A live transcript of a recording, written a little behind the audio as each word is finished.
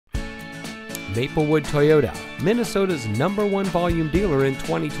Maplewood Toyota, Minnesota's #1 volume dealer in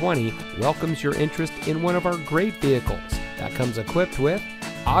 2020, welcomes your interest in one of our great vehicles that comes equipped with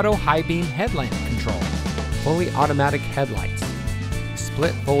auto high beam headlamp control, fully automatic headlights,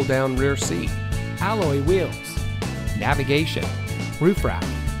 split fold down rear seat, alloy wheels, navigation, roof rack,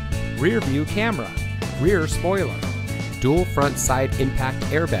 rear view camera, rear spoiler, dual front side impact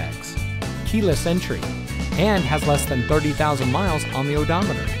airbags, keyless entry, and has less than 30,000 miles on the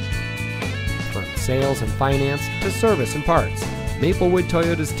odometer. From sales and finance to service and parts, Maplewood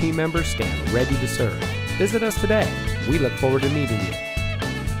Toyota's team members stand ready to serve. Visit us today. We look forward to meeting you.